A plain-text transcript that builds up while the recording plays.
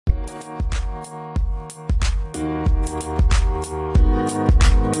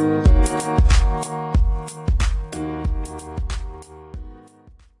Ooh,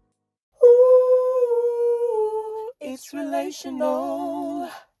 it's relational.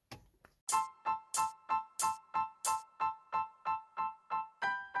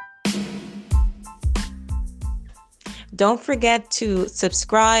 Don't forget to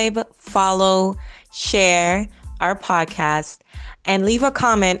subscribe, follow, share our podcast, and leave a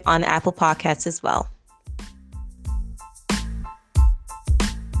comment on Apple Podcasts as well.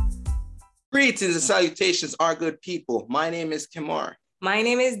 Greetings and salutations, our good people. My name is Kimar. My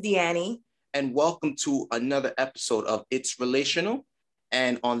name is Deannie. And welcome to another episode of It's Relational.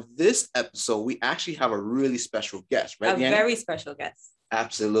 And on this episode, we actually have a really special guest, right, Deannie? A very special guest.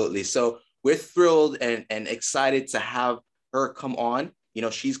 Absolutely. So we're thrilled and excited to have her come on. You know,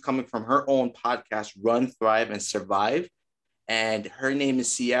 she's coming from her own podcast, Run, Thrive, and Survive. And her name is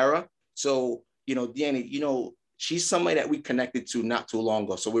Sierra. So, you know, Deannie, you know, she's somebody that we connected to not too long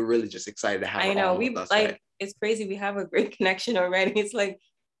ago. So we're really just excited to have her on with us. Like, right? It's crazy. We have a great connection already. It's like,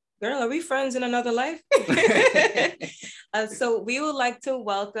 girl, are we friends in another life? So we would like to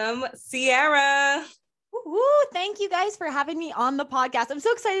welcome Sierra. Woo, thank you guys for having me on the podcast. I'm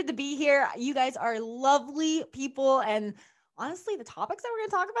so excited to be here. You guys are lovely people. And honestly, the topics that we're going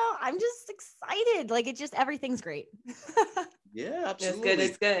to talk about, I'm just excited. Like, everything's great. Yeah, absolutely.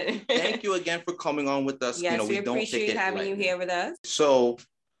 It's good. Thank you again for coming on with us. Yes, you know, we appreciate having you here with us. So,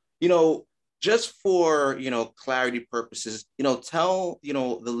 you know, just for, you know, clarity purposes, you know, tell, you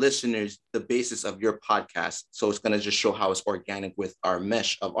know, the listeners the basis of your podcast. So it's going to just show how it's organic with our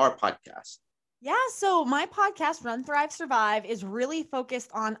mesh of our podcast. Yeah, so my podcast, Run, Thrive, Survive, is really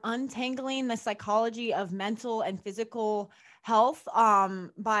focused on untangling the psychology of mental and physical health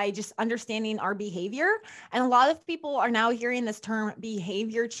by just understanding our behavior. And a lot of people are now hearing this term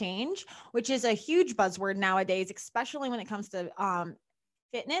behavior change, which is a huge buzzword nowadays, especially when it comes to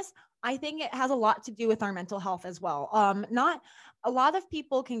fitness. I think it has a lot to do with our mental health as well. Not a lot of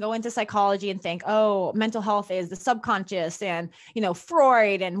people can go into psychology and think, oh, mental health is the subconscious and, you know,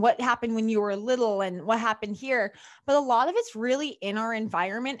 Freud and what happened when you were little and what happened here. But a lot of it's really in our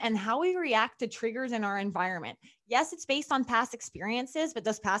environment and how we react to triggers in our environment. Yes, it's based on past experiences, but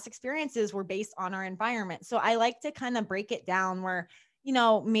those past experiences were based on our environment. So I like to kind of break it down where, you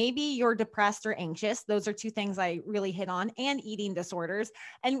know, maybe you're depressed or anxious. Those are two things I really hit on, and eating disorders.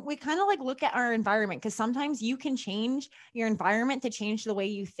 And we kind of like look at our environment because sometimes you can change your environment to change the way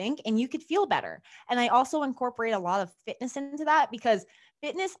you think and you could feel better. And I also incorporate a lot of fitness into that because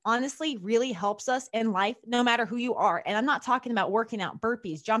fitness honestly really helps us in life, no matter who you are. And I'm not talking about working out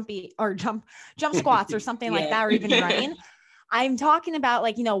burpees, jump squats or something like that, or even running. I'm talking about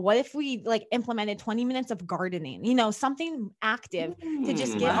like, you know, what if we like implemented 20 minutes of gardening, you know, something active to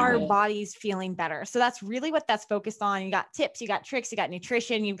just get our bodies feeling better. So that's really what that's focused on. You got tips, you got tricks, you got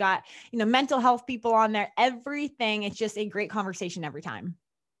nutrition, you've got, you know, mental health people on there, everything. It's just a great conversation every time.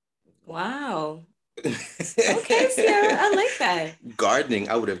 Wow. Okay, Sarah, I like that. Gardening,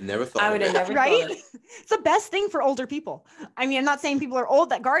 I would have never thought. I would have never right? thought. It's the best thing for older people. I mean, I'm not saying people are old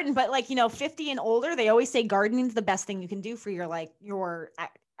that garden, but like, you know, 50 and older, they always say gardening is the best thing you can do for your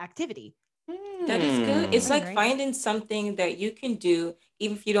activity. That is good. It's like finding something that you can do,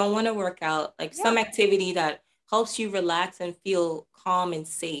 even if you don't want to work out, like some activity that helps you relax and feel calm and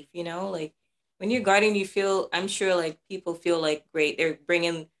safe, you know, like when you're gardening, you feel, I'm sure like people feel like great. They're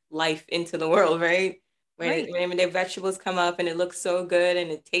bringing life into the world, right? When their vegetables come up and it looks so good and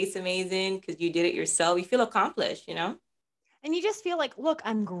it tastes amazing because you did it yourself, you feel accomplished, you know? And you just feel like, look,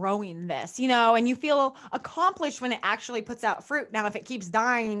 I'm growing this, you know, and you feel accomplished when it actually puts out fruit. Now, if it keeps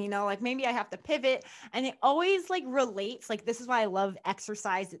dying, you know, like maybe I have to pivot, and it always like relates. Like, this is why I love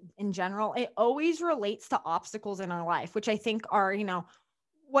exercise in general. It always relates to obstacles in our life, which I think are, you know,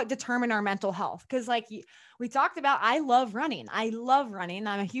 what determine our mental health. Cause like we talked about, I love running.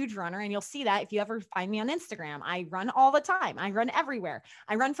 I'm a huge runner. And you'll see that if you ever find me on Instagram, I run all the time. I run everywhere.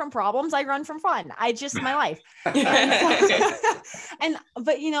 I run from problems. I run from fun. My life.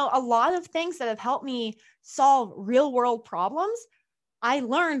 But you know, a lot of things that have helped me solve real world problems, I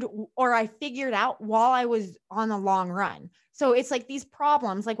learned or I figured out while I was on a long run. So it's like these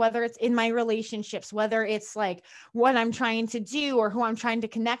problems, like whether it's in my relationships, whether it's like what I'm trying to do or who I'm trying to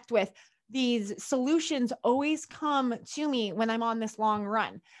connect with, these solutions always come to me when I'm on this long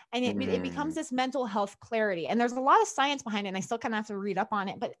run. And it becomes this mental health clarity. And there's a lot of science behind it. And I still kind of have to read up on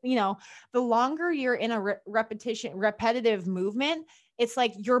it. But, you know, the longer you're in a repetitive movement, it's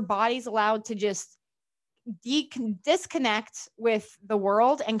like your body's allowed to just disconnect with the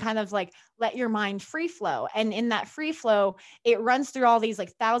world and kind of like let your mind free flow. And in that free flow, it runs through all these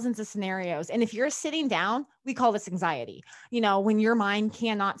like thousands of scenarios. And if you're sitting down, we call this anxiety. When your mind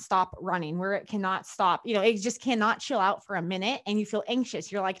cannot stop running, where it cannot stop, it just cannot chill out for a minute and you feel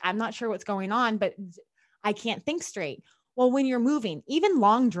anxious. You're like, I'm not sure what's going on, but I can't think straight. Well, when you're moving, even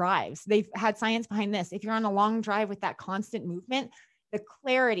long drives, they've had science behind this. If you're on a long drive with that constant movement, the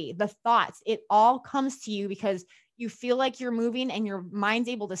clarity, the thoughts, it all comes to you because you feel like you're moving and your mind's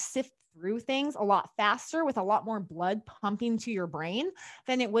able to sift through things a lot faster with a lot more blood pumping to your brain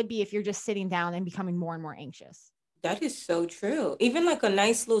than it would be if you're just sitting down and becoming more and more anxious. That is so true. Even like a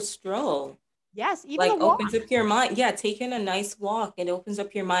nice little stroll, Yes, even a like walk. opens up your mind. Yeah, taking a nice walk, it opens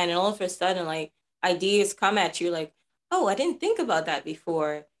up your mind, and all of a sudden, like ideas come at you. Like, oh, I didn't think about that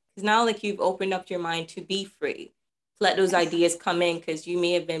before. Because now, like you've opened up your mind to be free, let those ideas come in because you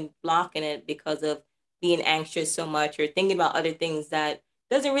may have been blocking it because of being anxious so much or thinking about other things that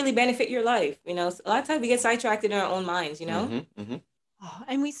doesn't really benefit your life. So a lot of times we get sidetracked in our own minds. Mm-hmm, mm-hmm. Oh,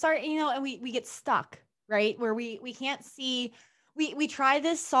 and we start, and we get stuck, right? Where we can't see, we try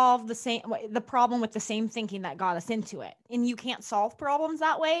to solve the problem with the same thinking that got us into it. And you can't solve problems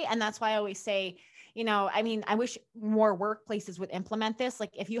that way. And that's why I always say, I wish more workplaces would implement this.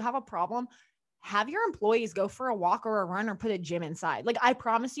 Like if you have a problem, have your employees go for a walk or a run or put a gym inside. Like I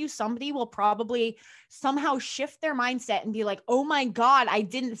promise you, somebody will probably somehow shift their mindset and be like, oh my God, I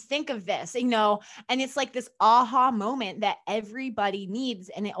didn't think of this, and it's like this aha moment that everybody needs.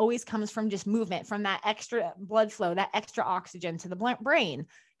 And it always comes from just movement, from that extra blood flow, that extra oxygen to the brain,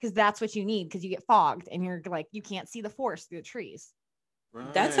 because that's what you need, because you get fogged and you're like, you can't see the forest through the trees.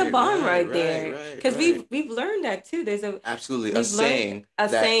 That's a bomb right there. Right. Because we've learned that too. Absolutely a we've learned saying a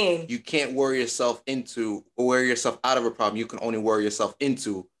that saying. you can't worry yourself out of a problem. You can only worry yourself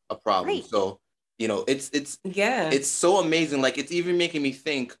into a problem. Right. So it's so amazing. Like it's even making me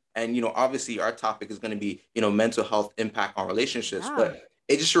think. And obviously our topic is going to be mental health impact on relationships, Yeah. but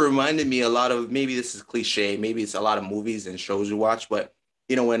it just reminded me a lot of, maybe this is cliche, maybe it's a lot of movies and shows you watch, but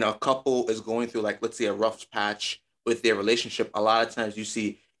when a couple is going through, like, let's say a rough patch with their relationship, a lot of times you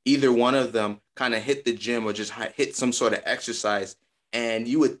see either one of them kind of hit the gym or just hit some sort of exercise, and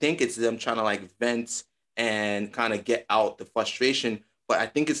you would think it's them trying to like vent and kind of get out the frustration, but I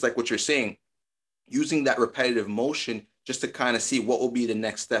think it's like what you're saying, using that repetitive motion just to kind of see what will be the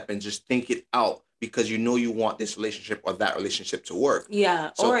next step and just think it out, because you want this relationship or that relationship to work.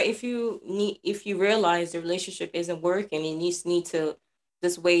 Yeah. So Or if you realize the relationship isn't working, you need to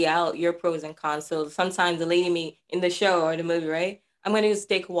just weigh out your pros and cons. So sometimes the lady may in the show or the movie, right? I'm gonna just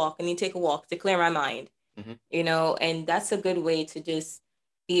take a walk. I need to take a walk to clear my mind. mhm. And that's a good way to just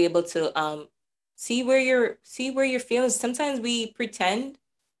be able to see where you're feeling. Sometimes we pretend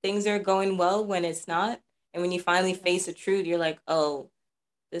things are going well when it's not. And when you finally face the truth, you're like, oh,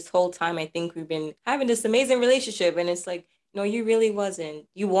 this whole time I think we've been having this amazing relationship. And it's like, no, you really wasn't.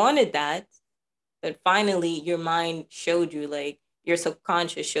 You wanted that, but finally your mind showed you, like your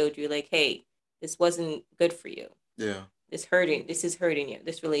subconscious showed you, like, hey, this wasn't good for you. Yeah. This is hurting you,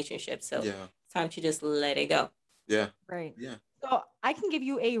 this relationship. So Yeah. it's time to just let it go. Yeah. Right. Yeah. So I can give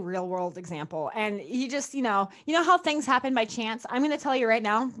you a real world example, and you just, how things happen by chance. I'm going to tell you right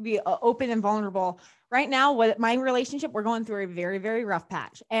now, be open and vulnerable. Right now, what my relationship, we're going through a very, very rough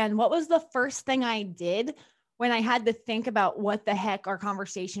patch. And what was the first thing I did when I had to think about what the heck our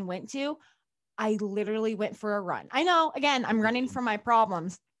conversation went to? I literally went for a run. I know, again, I'm running from my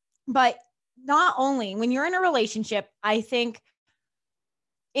problems, but not only when you're in a relationship, I think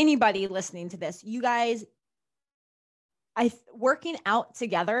anybody listening to this, you guys, working out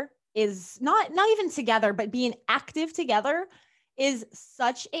together is not even together, but being active together is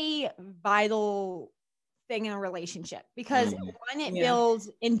such a vital thing in a relationship, because one, it builds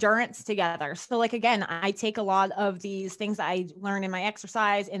endurance together. So like, again, I take a lot of these things that I learn in my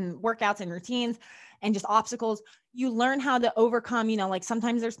exercise and workouts and routines and just obstacles. You learn how to overcome, like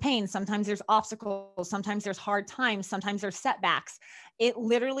sometimes there's pain, sometimes there's obstacles, sometimes there's hard times, sometimes there's setbacks. It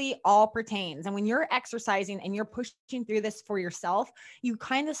literally all pertains. And when you're exercising and you're pushing through this for yourself, you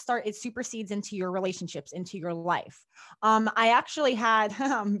kind of start, it supersedes into your relationships, into your life. I actually had,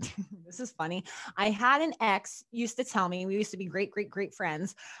 this is funny. I had an ex used to tell me, we used to be great, great, great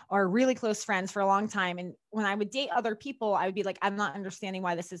friends, or really close friends for a long time. And when I would date other people, I would be like, I'm not understanding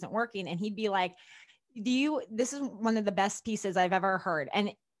why this isn't working. And he'd be like, this is one of the best pieces I've ever heard.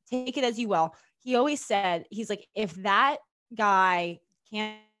 And take it as you will. He always said, he's like, if that guy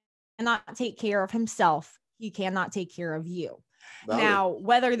cannot take care of himself, he cannot take care of you. Valid. Now,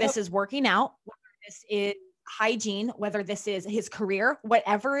 whether this is working out, whether this is hygiene, whether this is his career,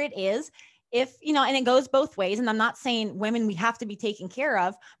 whatever it is, if, and it goes both ways. And I'm not saying women, we have to be taken care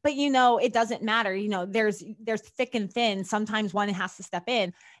of, but it doesn't matter. There's thick and thin. Sometimes one has to step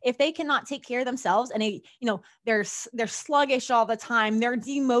in. If they cannot take care of themselves and they're sluggish all the time, they're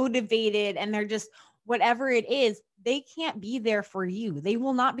demotivated, and they're just whatever it is, they can't be there for you. They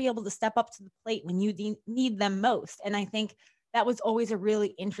will not be able to step up to the plate when you need them most. And I think that was always a really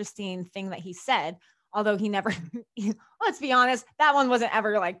interesting thing that he said, although he never, let's be honest, that one wasn't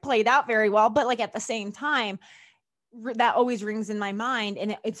ever like played out very well. But like at the same time, that always rings in my mind.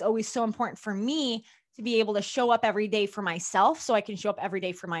 And it's always so important for me to be able to show up every day for myself so I can show up every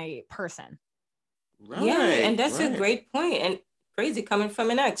day for my person. Right, yeah, and that's a great point, and crazy coming from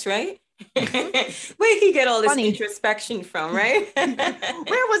an ex, right? Where he get all this introspection from, right?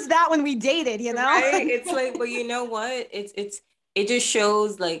 Where was that when we dated, Right? It's like, but you know what? It just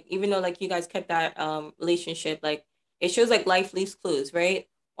shows, like, even though like you guys kept that relationship, like it shows like life leaves clues, right?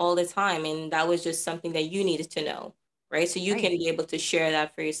 All the time. And that was just something that you needed to know, right? So you can be able to share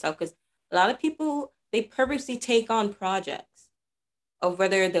that for yourself. Because a lot of people, they purposely take on projects of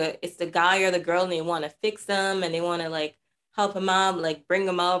whether it's the guy or the girl, and they want to fix them and they want to like help them out, like bring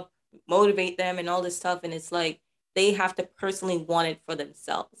them up, motivate them and all this stuff. And it's like they have to personally want it for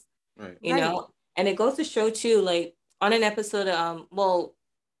themselves. Right. You know? And it goes to show too, like on an episode,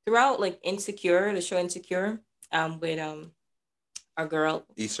 throughout like Insecure, the show Insecure, with our girl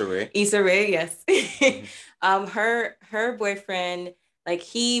Issa Rae, yes. Her boyfriend, like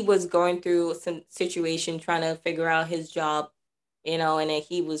he was going through some situation trying to figure out his job, and then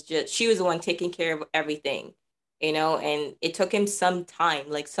she was the one taking care of everything, and it took him some time,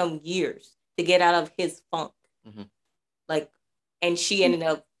 like some years, to get out of his funk. Like, and she ended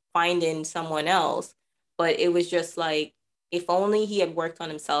up finding someone else, but it was just like, if only he had worked on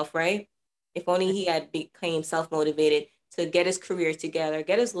himself, right? If only he had became self-motivated to get his career together,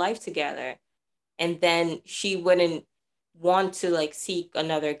 get his life together, and then she wouldn't want to like seek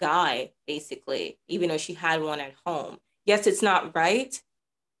another guy, basically, even though she had one at home. Yes, it's not right,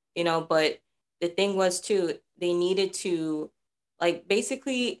 but the thing was too, they needed to like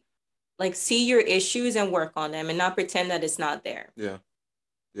basically like see your issues and work on them and not pretend that it's not there. Yeah,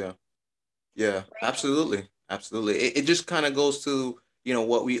 absolutely. It just kind of goes to,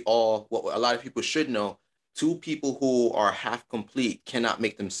 what a lot of people should know. Two people who are half complete cannot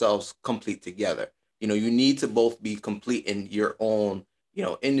make themselves complete together. You need to both be complete in your own,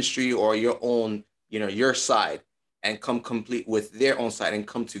 industry, or your own, your side, and come complete with their own side and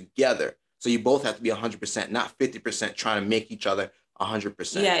come together. So you both have to be 100%, not 50% trying to make each other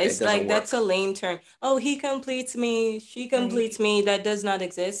 100%. Yeah, it's like, that's a lame term. Oh, he completes me, she completes me. That does not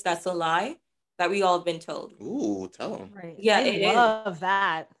exist. That's a lie that we all have been told. Ooh, tell them. Right. Yeah, I love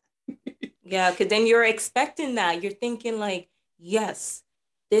that. Yeah, because then you're expecting that. You're thinking like, yes,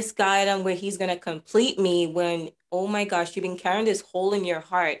 this guy, where he's going to complete me, when, oh my gosh, you've been carrying this hole in your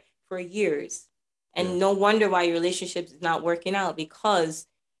heart for years. And no wonder why your relationship is not working out, because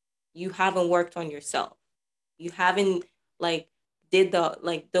you haven't worked on yourself. You haven't like did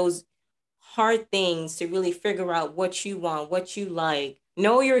those hard things to really figure out what you want, what you like.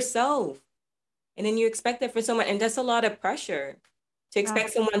 Know yourself. And then you expect that for someone. And that's a lot of pressure to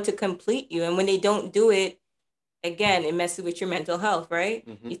expect someone to complete you. And when they don't do it, again, it messes with your mental health, right?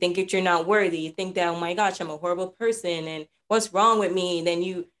 You think that you're not worthy. You think that, oh my gosh, I'm a horrible person, and what's wrong with me? And then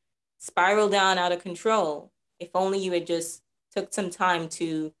you spiral down out of control. If only you had just took some time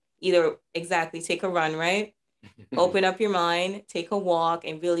to either take a run, right? Open up your mind, take a walk,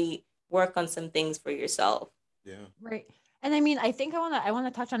 and really work on some things for yourself. Yeah. Right. And I mean, I think I want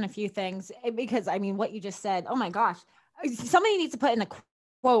to touch on a few things, because I mean, what you just said, oh my gosh, somebody needs to put in a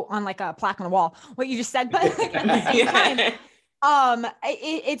quote on like a plaque on the wall, what you just said, but like, at the same time,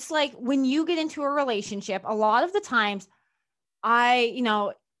 it's like when you get into a relationship, a lot of the times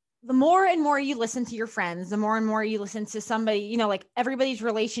the more and more you listen to your friends, the more and more you listen to somebody, like everybody's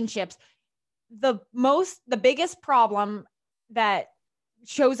relationships, the biggest problem that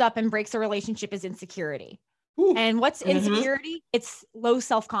shows up and breaks a relationship is insecurity. Ooh. And what's insecurity? It's low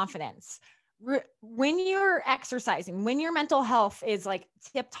self-confidence. When you're exercising, when your mental health is like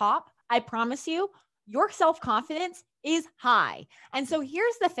tip top, I promise you, your self-confidence is high. And so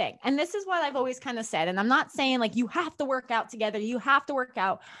here's the thing. And this is what I've always kind of said. And I'm not saying like you have to work out together, you have to work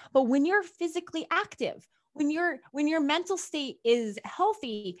out, but when you're physically active, when your mental state is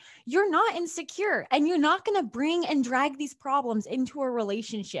healthy, you're not insecure, and you're not going to bring and drag these problems into a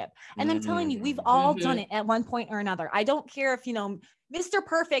relationship. And I'm telling you, we've all done it at one point or another. I don't care if, Mr.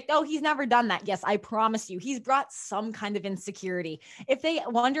 Perfect. Oh, he's never done that. Yes, I promise you, he's brought some kind of insecurity. If they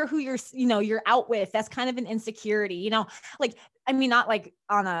wonder who you're out with, that's kind of an insecurity, like, I mean, not like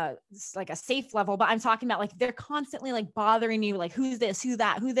on a safe level, but I'm talking about like they're constantly like bothering you, like who's this, who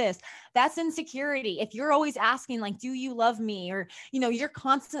that, who this. That's insecurity. If you're always asking like, do you love me? Or, you're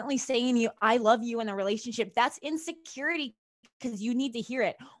constantly saying I love you in a relationship, that's insecurity because you need to hear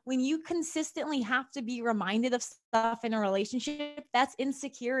it. When you consistently have to be reminded of stuff in a relationship, that's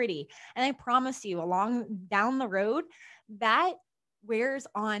insecurity. And I promise you, along down the road, that wears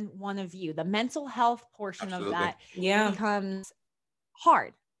on one of you. The mental health portion of that becomes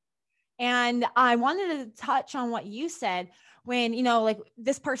hard. And I wanted to touch on what you said when, like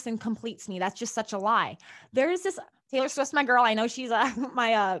this person completes me. That's just such a lie. There's this Taylor Swift's my girl. I know she's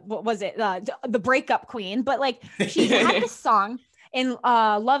my, what was it? The breakup queen, but like she had this song in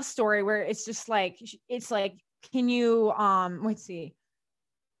Love Story where it's just like, can you, let's see.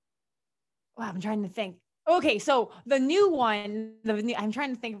 Wow, I'm trying to think. Okay. So the new one, I'm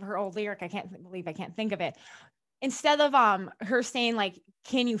trying to think of her old lyric. I can't believe I can't think of it. Instead of her saying like,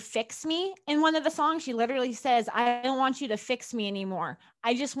 can you fix me in one of the songs, she literally says, I don't want you to fix me anymore.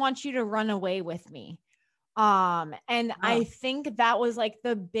 I just want you to run away with me. And I think that was like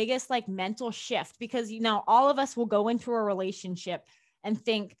the biggest like mental shift because, all of us will go into a relationship and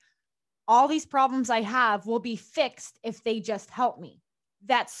think all these problems I have will be fixed if they just help me.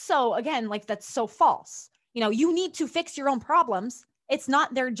 That's so, again, like that's so false. You need to fix your own problems. It's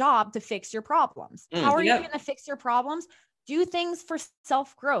not their job to fix your problems. How are you going to fix your problems? Do things for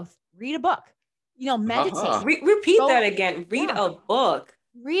self-growth. Read a book, meditate. Repeat that again. Read a book.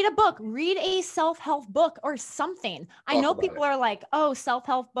 Read a book, read a self-help book or something. I know people are like, oh,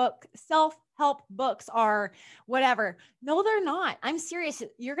 self-help books are whatever. No, they're not. I'm serious.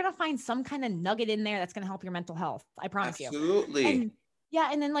 You're going to find some kind of nugget in there that's going to help your mental health. I promise you. Absolutely.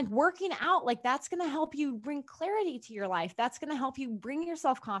 And then like working out, like that's going to help you bring clarity to your life. That's going to help you bring your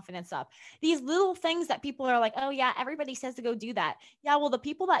self-confidence up. These little things that people are like, oh yeah, everybody says to go do that. Yeah, well, the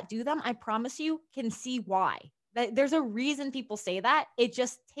people that do them, I promise you can see why. There's a reason people say that. It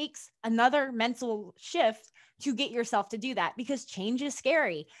just takes another mental shift to get yourself to do that because change is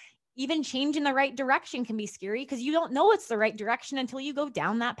scary. Even change in the right direction can be scary because you don't know it's the right direction until you go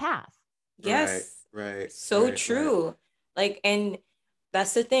down that path. Yes. Right. So true. Right. Like, and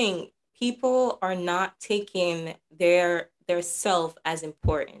that's the thing. People are not taking their self as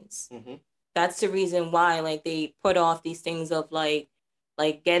importance. Mm-hmm. That's the reason why, like, they put off these things of like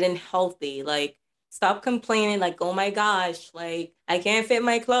getting healthy, like, stop complaining, like, oh my gosh, like, I can't fit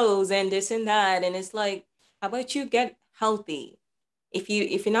my clothes and this and that. And it's like, how about you get healthy? If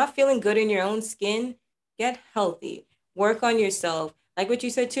you're not feeling good in your own skin, get healthy. Work on yourself. Like what you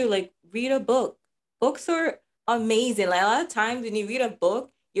said too, like read a book. Books are amazing. Like a lot of times when you read a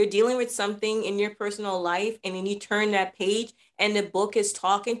book, you're dealing with something in your personal life and then you turn that page and the book is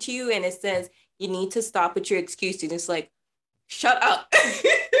talking to you and it says, you need to stop with your excuses. It's like, shut up.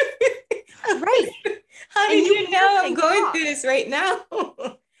 Right. How did you know I'm going through this right now?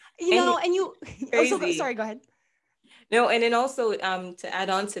 Sorry, go ahead. No, and then also to add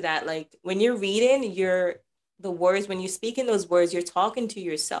on to that, like when you're reading, when you're speaking those words, you're talking to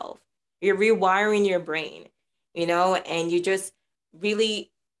yourself. You're rewiring your brain, and you're just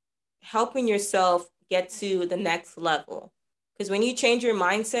really helping yourself get to the next level. Because when you change your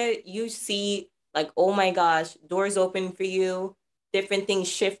mindset, you see like, oh my gosh, doors open for you, different things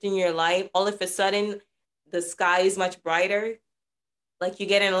shift in your life. All of a sudden, the sky is much brighter. Like you're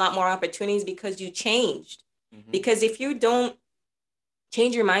getting a lot more opportunities because you changed. Mm-hmm. Because if you don't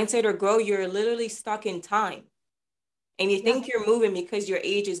change your mindset or grow, you're literally stuck in time. And you think you're moving because your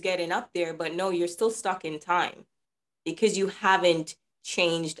age is getting up there, but no, you're still stuck in time because you haven't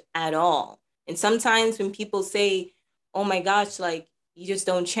changed at all. And sometimes when people say, oh my gosh, like you just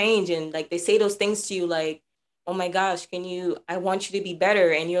don't change. And like they say those things to you like, oh my gosh, I want you to be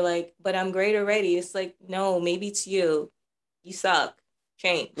better. And you're like, but I'm great already. It's like, no, maybe it's you. You suck.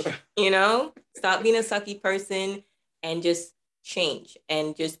 Change, stop being a sucky person and just change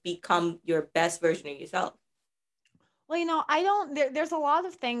and just become your best version of yourself. Well, there's a lot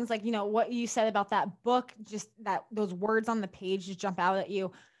of things like, what you said about that book, just that those words on the page just jump out at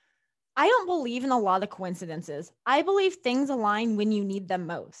you. I don't believe in a lot of coincidences. I believe things align when you need them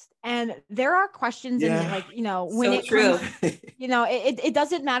most. And there are questions in like, when it true. comes, it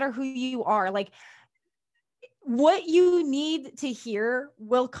doesn't matter who you are. Like what you need to hear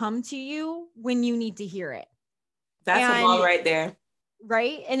will come to you when you need to hear it. That's a bomb right there.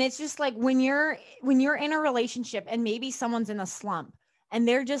 Right. And it's just like when you're in a relationship and maybe someone's in a slump and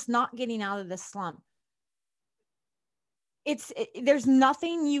they're just not getting out of this slump. there's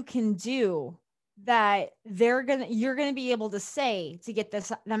nothing you can do that you're gonna be able to say to get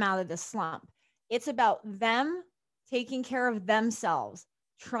them out of this slump. It's about them taking care of themselves,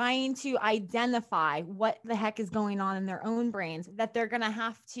 trying to identify what the heck is going on in their own brains that they're gonna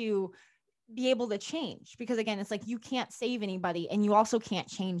have to be able to change. Because again, it's like you can't save anybody and you also can't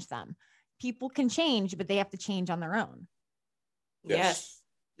change them. People can change, but they have to change on their own. Yes.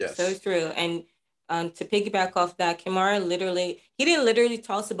 Yes, so Yes. true. And to piggyback off that, Kimara he didn't literally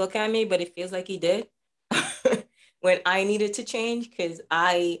toss a book at me, but it feels like he did when I needed to change. Because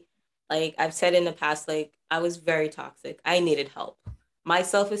like I've said in the past, like I was very toxic. I needed help. My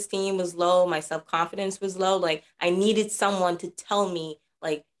self esteem was low. My self confidence was low. Like I needed someone to tell me,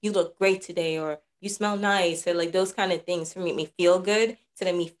 like, you look great today, or you smell nice, or like those kind of things to make me feel good,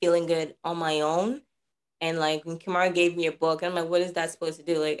 instead of me feeling good on my own. And like when Kamara gave me a book, I'm like, what is that supposed to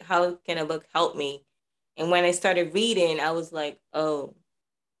do? Like, how can a book help me? And when I started reading, I was like, oh,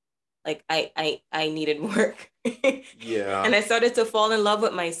 like I needed work. Yeah. And I started to fall in love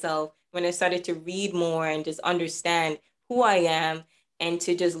with myself when I started to read more and just understand who I am and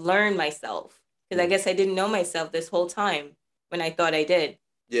to just learn myself. Because I Mm. guess I didn't know myself this whole time when I thought I did.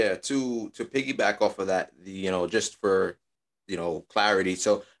 Yeah, to piggyback off of that, just for clarity.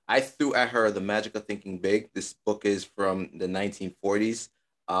 So I threw at her The Magic of Thinking Big. This book is from the 1940s,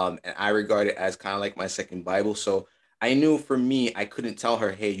 and I regard it as kind of like my second Bible. So I knew for me, I couldn't tell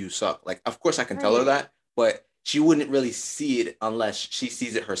her, "Hey, you suck." Like, of course, I can tell her Right. that, but she wouldn't really see it unless she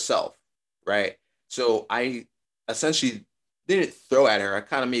sees it herself, right? So I essentially didn't throw at her. I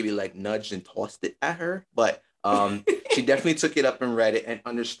kind of maybe like nudged and tossed it at her, but she definitely took it up and read it and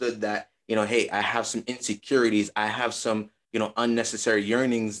understood that, hey, I have some insecurities. I have some, unnecessary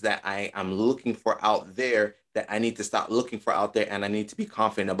yearnings that I'm looking for out there that I need to stop looking for out there, and I need to be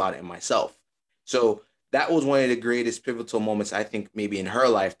confident about it in myself. So that was one of the greatest pivotal moments, I think, maybe in her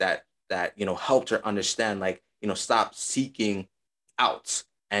life, that helped her understand, like, stop seeking out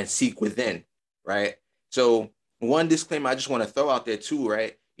and seek within, right? So one disclaimer I just want to throw out there too,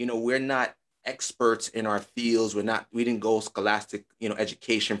 right? We're not experts in our fields. We didn't go scholastic,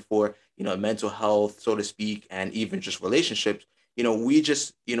 education for, mental health, so to speak, and even just relationships. We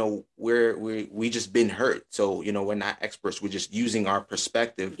just, we just been hurt. So, we're not experts. We're just using our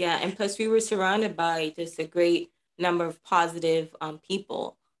perspective. Yeah, and plus we were surrounded by just a great number of positive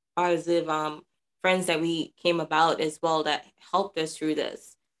people, positive friends that we came about as well that helped us through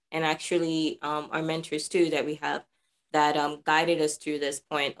this, and actually our mentors too that we have that guided us through this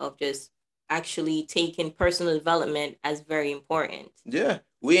point of just actually taking personal development as very important. Yeah,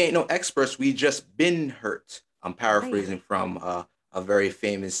 we ain't no experts. We just been hurt. I'm Right. paraphrasing from a very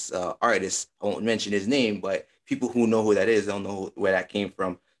famous artist. I won't mention his name, but people who know who that is don't know where that came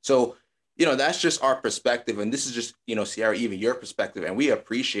from. So, that's just our perspective, and this is just Sierra, even your perspective, and we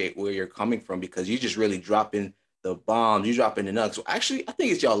appreciate where you're coming from because you just really dropping the bombs, you dropping the nuggets. So actually, I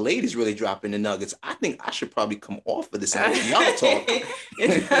think it's y'all ladies really dropping the nuggets. I think I should probably come off of this and let y'all talk.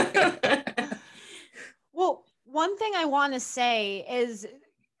 Well, one thing I want to say is,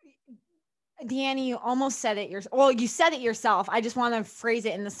 Deannie, you almost said it yourself. Well, you said it yourself. I just want to phrase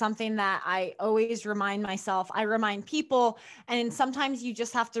it into something that I always remind myself. I remind people, and sometimes you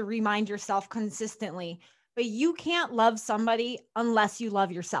just have to remind yourself consistently. But you can't love somebody unless you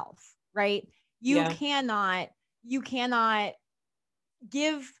love yourself, right? You Yeah. cannot, you cannot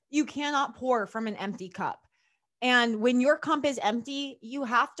you cannot pour from an empty cup. And when your cup is empty, you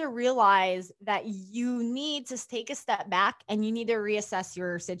have to realize that you need to take a step back and you need to reassess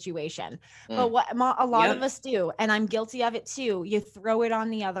your situation. But Mm, what a lot of Yep. us do, and I'm guilty of it too, you throw it on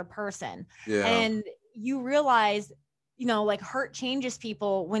the other person. yeah. And you realize, like hurt changes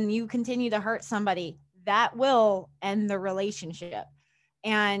people. When you continue to hurt somebody, that will end the relationship.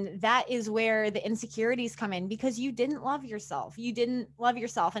 And that is where the insecurities come in because you didn't love yourself. You didn't love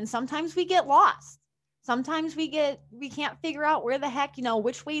yourself. And sometimes we get lost. Sometimes we can't figure out where the heck,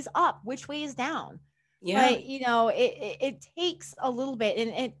 which way's up, which way is down. Yeah. But it takes a little bit,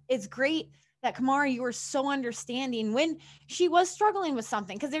 and it's great that Kamara, you were so understanding when she was struggling with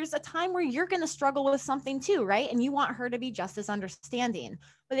something, because there's a time where you're going to struggle with something too, right? And you want her to be just as understanding.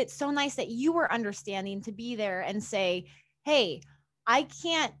 But it's so nice that you were understanding to be there and say, hey, I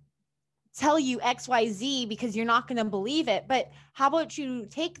can't tell you XYZ because you're not going to believe it. But how about you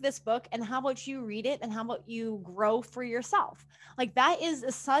take this book and how about you read it and how about you grow for yourself? Like that is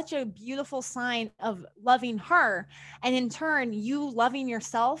such a beautiful sign of loving her. And in turn, you loving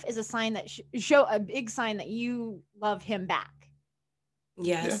yourself is a sign that show a big sign that you love him back.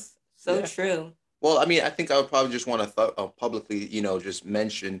 Yeah. Yes. So Yeah. true. Well, I mean, I think I would probably just want to publicly, just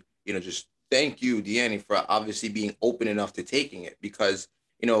mention, just thank you, Deanne, for obviously being open enough to taking it because,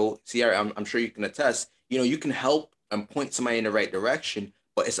 Sierra, I'm sure you can attest, you can help and point somebody in the right direction,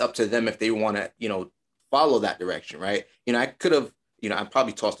 but it's up to them if they want to, follow that direction, right? I could have, I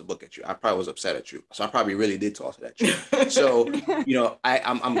probably tossed a book at you. I probably was upset at you. So I probably really did toss it at you. So,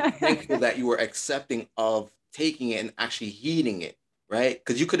 I'm thankful that you were accepting of taking it and actually heeding it, right?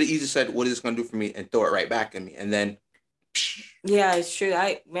 Because you could have easily said, what is this going to do for me? And throw it right back at me. And then, Yeah, it's true.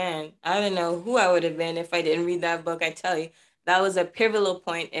 I don't know who I would have been if I didn't read that book. I tell you, that was a pivotal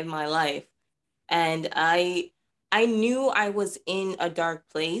point in my life. And I knew I was in a dark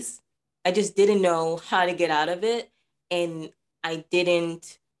place. I just didn't know how to get out of it. And I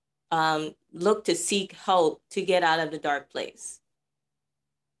didn't look to seek help to get out of the dark place.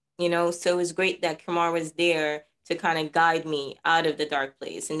 So it was great that Kamar was there to kind of guide me out of the dark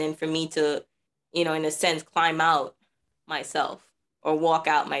place. And then for me to, in a sense, climb out myself or walk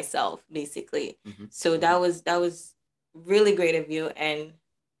out myself, basically. So that was really great of you. And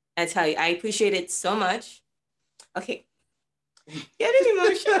I tell you, I appreciate it so much. Okay. Getting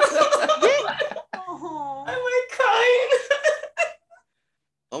emotional. Oh. I'm like crying.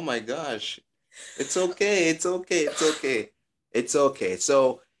 oh my gosh, it's okay. It's okay. It's okay. It's okay.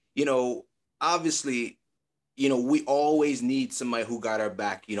 So, obviously, we always need somebody who got our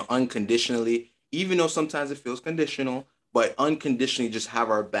back, unconditionally, even though sometimes it feels conditional, but unconditionally just have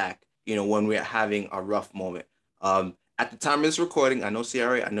our back, when we're having a rough moment. At the time of this recording, I know,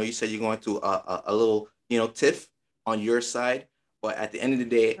 Ciara, I know you said you're going through a little, tiff on your side, but at the end of the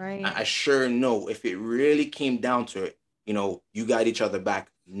day, Right. I sure know if it really came down to it, you got each other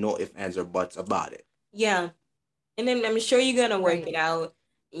back, no ifs, ands, or buts about it. Yeah. And then I'm sure you're gonna work Right. it out,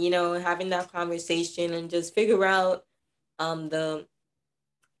 having that conversation and just figure out the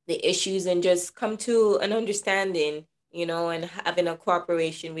issues and just come to an understanding, and having a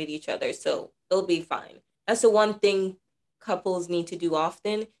cooperation with each other. So it'll be fine. That's the one thing couples need to do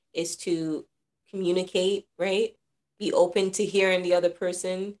often is to communicate, right? Be open to hearing the other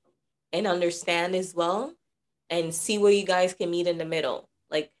person and understand as well and see where you guys can meet in the middle.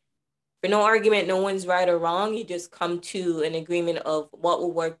 Like for no argument, no one's right or wrong. You just come to an agreement of what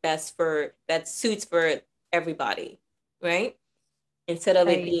will work best for that suits for everybody, right? Instead of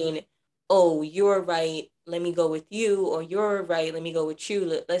it Right. being, oh, you're right, let me go with you, or you're right, let me go with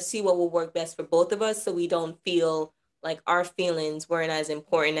you. Let's see what will work best for both of us so we don't feel like our feelings weren't as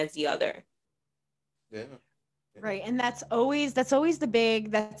important as the other. Yeah. Right. And that's always the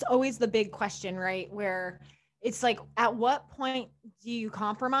big question, right? Where it's like, at what point do you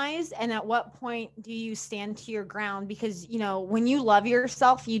compromise and at what point do you stand to your ground? Because, when you love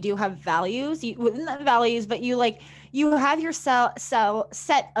yourself, you do have values, not values, but you have your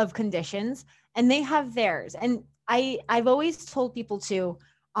set of conditions and they have theirs. And I've always told people too,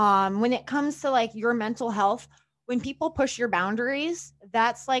 when it comes to like your mental health, when people push your boundaries,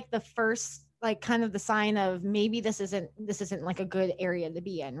 that's like the first, like kind of the sign of maybe this isn't like a good area to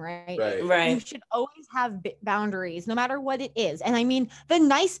be in, right? Right. You Right. should always have boundaries no matter what it is. And I mean, the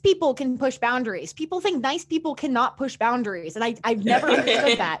nice people can push boundaries. People think nice people cannot push boundaries, and I've never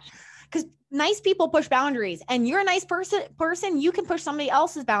understood that, because nice people push boundaries, and you're a nice person, you can push somebody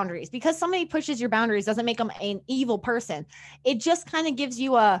else's boundaries. Because somebody pushes your boundaries doesn't make them an evil person. It just kind of gives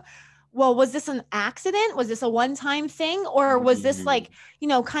you a, well, was this an accident? Was this a one-time thing? Or was this like,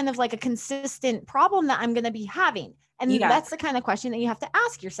 kind of like a consistent problem that I'm going to be having? And Yeah. that's the kind of question that you have to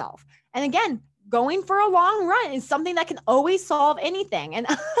ask yourself. And again, going for a long run is something that can always solve anything. And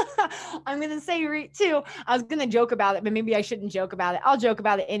I'm going to say too, I was going to joke about it, but maybe I shouldn't joke about it. I'll joke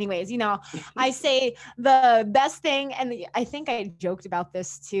about it anyways. I say the best thing, and I think I joked about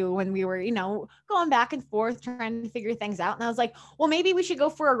this too when we were, going back and forth trying to figure things out. And I was like, well, maybe we should go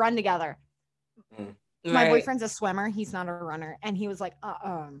for a run together. My Right. boyfriend's a swimmer. He's not a runner. And he was like,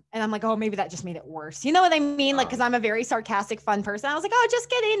 and I'm like, oh, maybe that just made it worse. You know what I mean? Like, cause I'm a very sarcastic, fun person. I was like, oh, just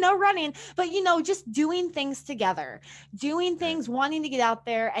kidding. No running. But just doing things together, doing things, wanting to get out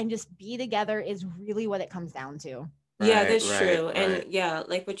there and just be together is really what it comes down to. Yeah, Right, that's right, true. And right. yeah,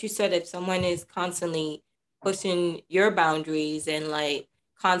 like what you said, if someone is constantly pushing your boundaries and like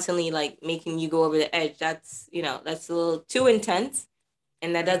constantly like making you go over the edge, that's a little too intense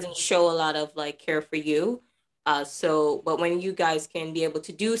and that doesn't show a lot of like care for you. But when you guys can be able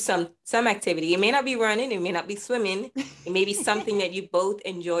to do some activity, it may not be running, it may not be swimming, it may be something that you both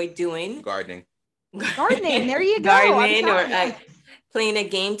enjoy doing. Gardening. Gardening. There you go. I'm Gardening or telling you. playing a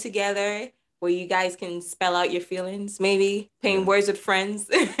game together. where you guys can spell out your feelings, maybe playing words with friends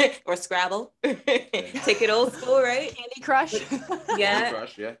or Scrabble. Take it old school, right? Candy Crush. Yeah.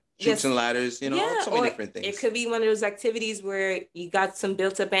 Crush, yeah. Shoots Yes. and ladders, Yeah, so many or different it things. could be one of those activities where you got some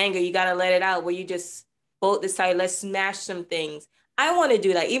built up anger, you got to let it out, where you just both decide, let's smash some things. I want to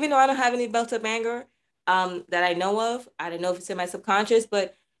do that, even though I don't have any built up anger that I know of. I don't know if it's in my subconscious,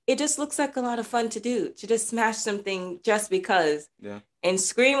 but it just looks like a lot of fun to do, to just smash something just because. Yeah. And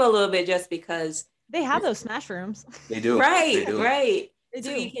scream a little bit just because. They have those smash rooms. They do. Right, They do. right. They So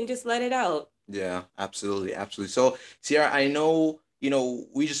do. you can just let it out. Yeah, absolutely, absolutely. So, Sierra, I know,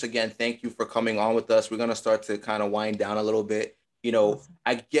 we just again thank you for coming on with us. We're gonna start to kind of wind down a little bit. Awesome.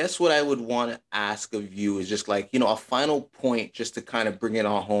 I guess what I would want to ask of you is just like, a final point just to kind of bring it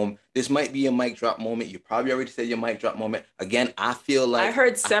on home. This might be a mic drop moment. You probably already said your mic drop moment. Again, I feel like I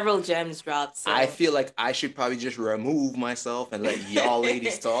heard several gems dropped. So. I feel like I should probably just remove myself and let y'all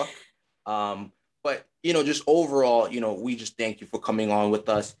ladies talk. But just overall, we just thank you for coming on with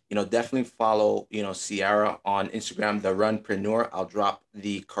us. Definitely follow, Sierra on Instagram, the Runpreneur. I'll drop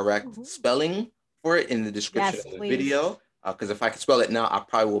the correct spelling for it in the description Yes, of the please. video. Because if I could spell it now, I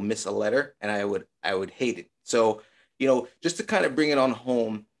probably will miss a letter, and I would hate it. So, just to kind of bring it on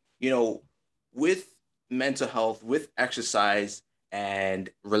home, with mental health, with exercise, and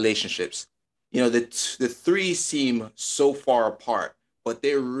relationships, the three seem so far apart, but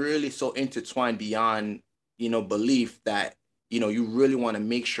they're really so intertwined beyond belief that you really want to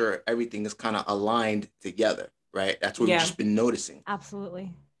make sure everything is kind of aligned together, right? That's what we've just been noticing.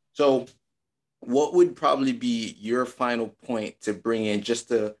 Absolutely. So what would probably be your final point to bring in, just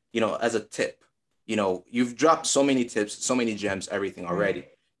to as a tip? You've dropped so many tips, so many gems, everything already,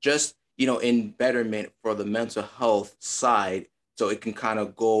 just in betterment for the mental health side, so it can kind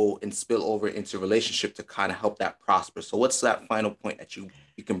of go and spill over into relationship to kind of help that prosper. So what's that final point that you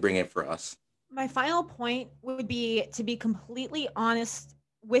can bring in for us? My final point would be to be completely honest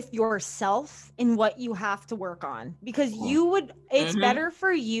with yourself in what you have to work on, because it's better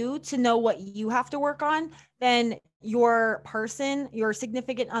for you to know what you have to work on than your person, your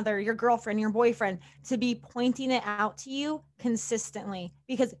significant other, your girlfriend, your boyfriend to be pointing it out to you consistently,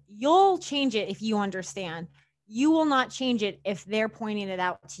 because you'll change it if you understand. You will not change it if they're pointing it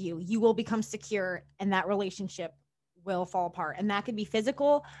out to you. You will become secure and that relationship will fall apart. And that could be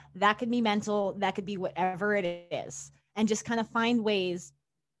physical, that could be mental, that could be whatever it is. And just kind of find ways,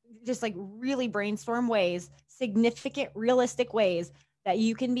 just like really brainstorm ways, significant, realistic ways that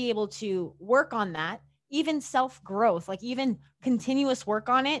you can be able to work on that. Even self growth, like even continuous work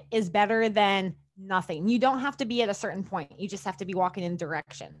on it is better than nothing. You don't have to be at a certain point. You just have to be walking in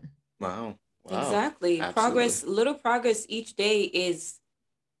direction. Wow. Exactly. Absolutely. Little progress each day is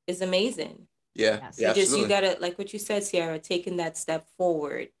amazing. Yeah. Yes. Yeah, You gotta, like what you said, Sierra, taking that step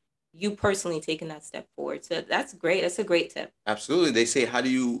forward. You personally taking that step forward. So that's great. That's a great tip. Absolutely. They say, how do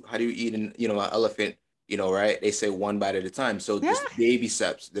you eat an elephant, right? They say one bite at a time. So just baby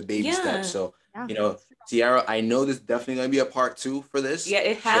steps, the baby steps. So Sierra, I know there's definitely going to be a part 2 for this. Yeah,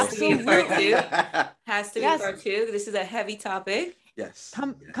 it has to be a part 2. Has to be Yes. part 2. This is a heavy topic. Yes.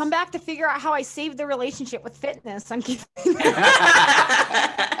 Come back to figure out how I saved the relationship with fitness. I'm kidding.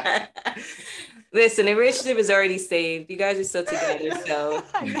 Listen, the relationship is already saved. You guys are still together, so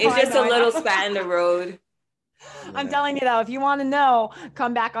it's just a little spat in the road. I'm telling you though, if you want to know,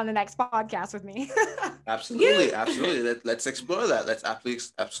 come back on the next podcast with me. Absolutely, absolutely. Let's explore that. Let's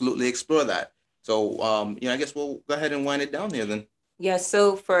absolutely explore that. So, I guess we'll go ahead and wind it down here then. Yeah.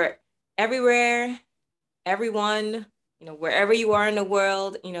 So for everywhere, everyone, wherever you are in the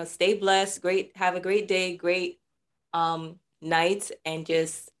world, stay blessed. Have a great day, great night, and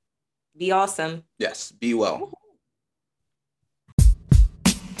just be awesome. Yes, be well.